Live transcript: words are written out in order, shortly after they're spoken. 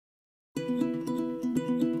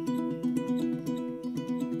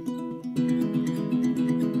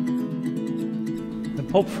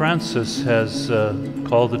Pope Francis has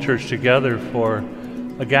called the church together for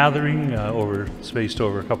a gathering spaced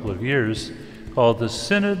over a couple of years called the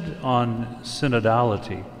Synod on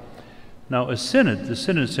Synodality. Now, the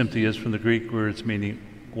synod simply is from the Greek words meaning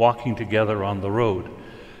walking together on the road.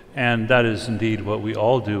 And that is indeed what we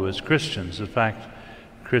all do as Christians. In fact,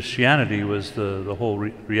 Christianity was the whole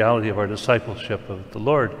reality of our discipleship of the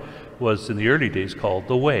Lord was in the early days called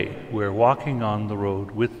the way. We're walking on the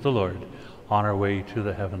road with the Lord on our way to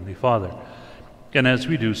the Heavenly Father. And as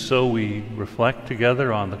we do so, we reflect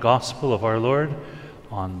together on the gospel of our Lord,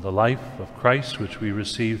 on the life of Christ which we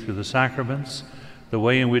receive through the sacraments, the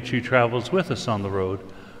way in which he travels with us on the road.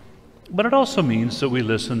 But it also means that we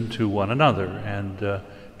listen to one another and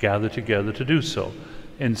gather together to do so.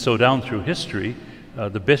 And so down through history,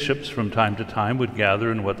 the bishops from time to time would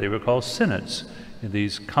gather in what they would call synods, in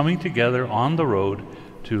these coming together on the road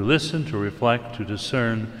to listen, to reflect, to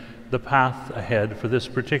discern the path ahead for this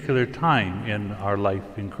particular time in our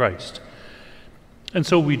life in Christ. And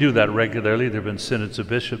so we do that regularly. There have been synods of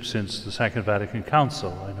bishops since the Second Vatican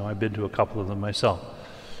Council. I know I've been to a couple of them myself.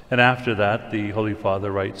 And after that, the Holy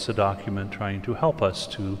Father writes a document trying to help us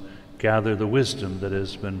to gather the wisdom that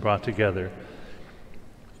has been brought together.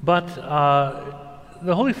 But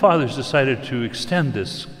the Holy Father's decided to extend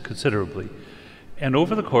this considerably. And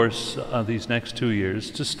over the course of these next 2 years,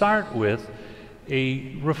 to start with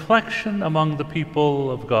a reflection among the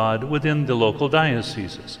people of God within the local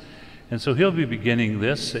dioceses. And so he'll be beginning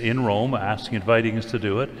this in Rome, inviting us to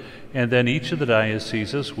do it, and then each of the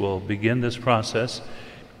dioceses will begin this process,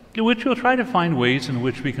 in which we'll try to find ways in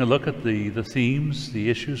which we can look at the themes, the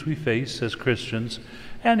issues we face as Christians,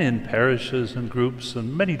 and in parishes and groups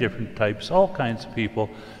and many different types, all kinds of people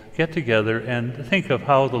get together and think of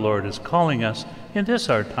how the Lord is calling us in this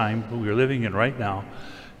our time that we're living in right now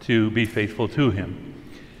to be faithful to him.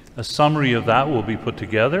 A summary of that will be put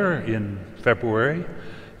together in February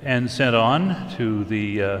and sent on to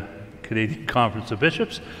the Canadian Conference of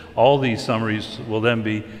Bishops. All these summaries will then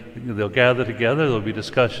they'll gather together, there'll be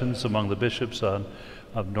discussions among the bishops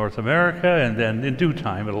of North America, and then in due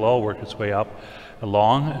time it'll all work its way up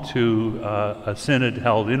along to a synod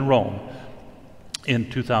held in Rome in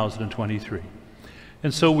 2023.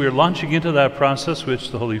 And so we're launching into that process which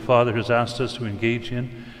the Holy Father has asked us to engage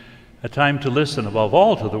in, a time to listen above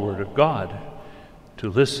all to the Word of God, to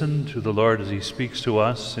listen to the Lord as he speaks to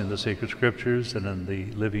us in the sacred scriptures and in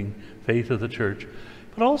the living faith of the church,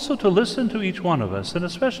 but also to listen to each one of us, and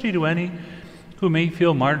especially to any who may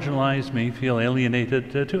feel marginalized, may feel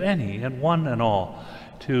alienated, to any and one and all,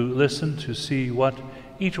 to listen to see what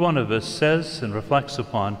each one of us says and reflects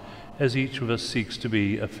upon as each of us seeks to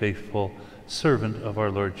be a faithful servant of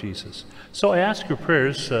our Lord Jesus. So I ask your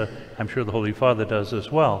prayers, I'm sure the Holy Father does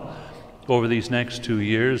as well, over these next 2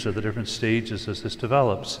 years or the different stages as this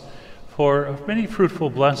develops, for many fruitful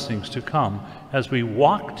blessings to come as we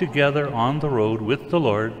walk together on the road with the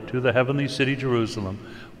Lord to the heavenly city Jerusalem,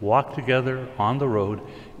 walk together on the road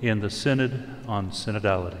in the Synod on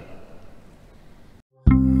Synodality.